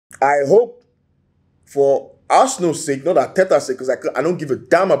I hope for Arsenal's sake, not Arteta's sake, because I don't give a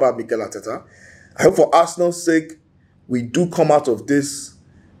damn about Mikel Arteta. I hope for Arsenal's sake, we do come out of this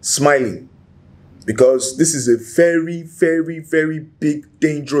smiling. Because this is a very, very, very big,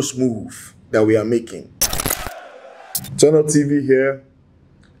 dangerous move that we are making. Channel TV here.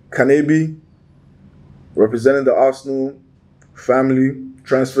 Kanebi, representing the Arsenal family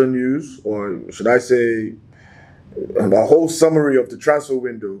transfer news, or should I say, the whole summary of the transfer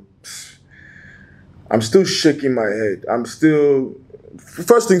window. I'm still shaking my head.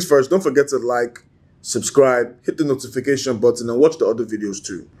 First things first, don't forget to like, subscribe, hit the notification button, and watch the other videos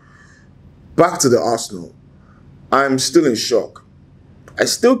too. Back to the Arsenal. I'm still in shock. I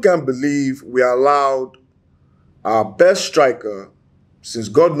still can't believe we allowed our best striker, since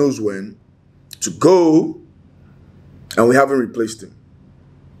God knows when, to go, and we haven't replaced him.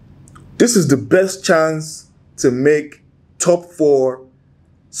 This is the best chance to make top 4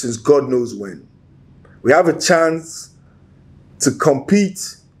 since God knows when. We have a chance to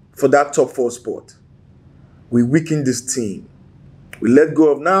compete for that top 4 spot. We weakened this team. We let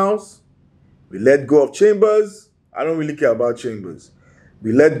go of Niles. We let go of Chambers. I don't really care about Chambers.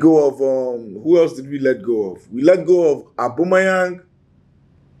 We let go of, who else did we let go of? We let go of Aubameyang.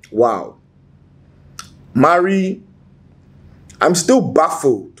 Wow. Mari. I'm still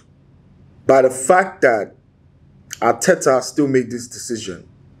baffled by the fact that Arteta still made this decision.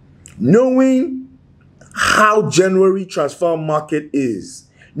 Knowing how January transfer market is,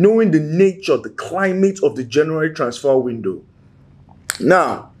 knowing the nature, the climate of the January transfer window.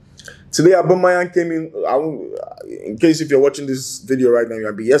 Now, today Aubameyang came in case if you're watching this video right now, it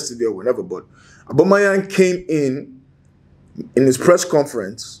might be yesterday or whenever, but Aubameyang came in his press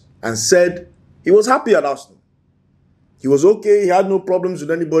conference and said he was happy at Arsenal. He was okay, he had no problems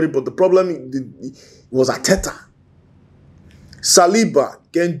with anybody, but the problem was Arteta. Saliba,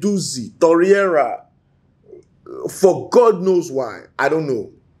 Guendouzi, Torreira, for God knows why, I don't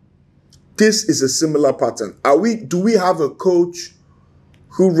know. This is a similar pattern. Do we have a coach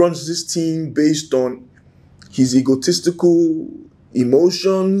who runs this team based on his egotistical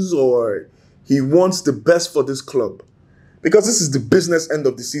emotions, or he wants the best for this club? Because this is the business end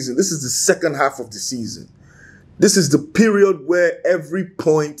of the season. This is the second half of the season. This is the period where every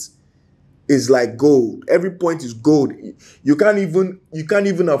point is like gold. Every point is gold. You can't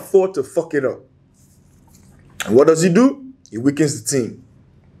even afford to fuck it up. And what does he do? He weakens the team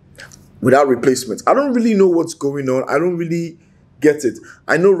without replacements. I don't really know what's going on. I don't really get it.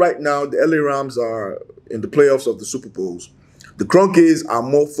 I know right now the LA Rams are in the playoffs of the Super Bowls. The Kroenkes are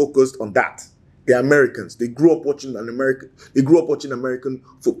more focused on that. They're Americans. They grew up watching American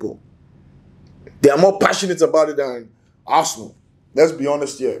football. They are more passionate about it than Arsenal. Let's be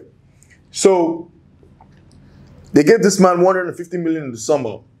honest here. So they gave this man $150 million in the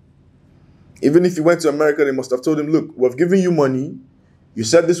summer. Even if he went to America, they must have told him, look, we've given you money. You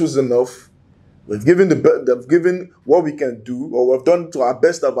said this was enough. We've given what we can do, or we've done to our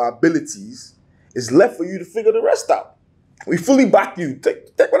best of our abilities. It's left for you to figure the rest out. We fully back you.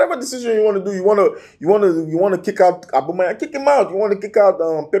 Take whatever decision you want to do. You want to kick out Aubameyang, kick him out. You want to kick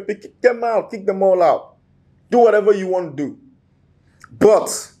out Pepe, kick them out. Kick them all out. Do whatever you want to do.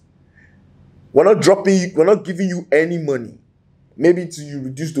 But we're not giving you any money. Maybe until you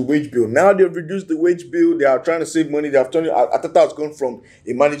reduce the wage bill. Now they've reduced the wage bill. They are trying to save money. They have turned Arteta has gone from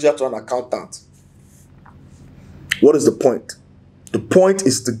a manager to an accountant. What is the point? The point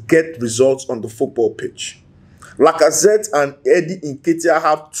is to get results on the football pitch. Lacazette and Eddie Nketiah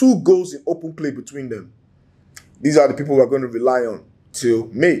have 2 goals in open play between them. These are the people we are going to rely on till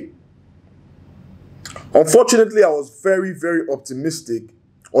May. Unfortunately, I was very, very optimistic.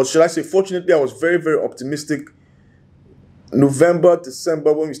 Or should I say, fortunately, I was very, very optimistic November,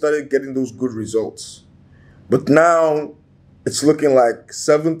 December, when we started getting those good results. But now, it's looking like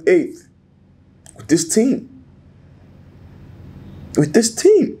 7th, 8th. With this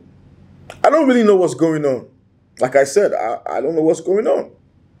team. I don't really know what's going on. Like I said, I don't know what's going on.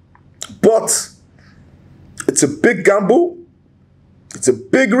 But it's a big gamble. It's a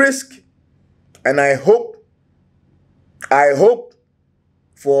big risk. And I hope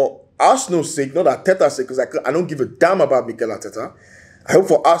for Arsenal's sake, not Arteta's sake, because I don't give a damn about Mikel Arteta. I hope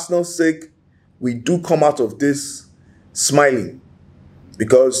for Arsenal's sake, we do come out of this smiling.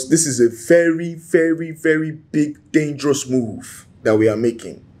 Because this is a very, very, very big, dangerous move that we are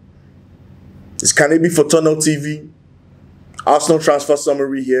making. It's Kanebi for Tunnel TV. Arsenal transfer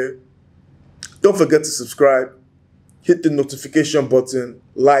summary here. Don't forget to subscribe. Hit the notification button.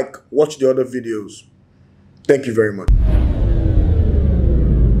 Like, watch the other videos. Thank you very much.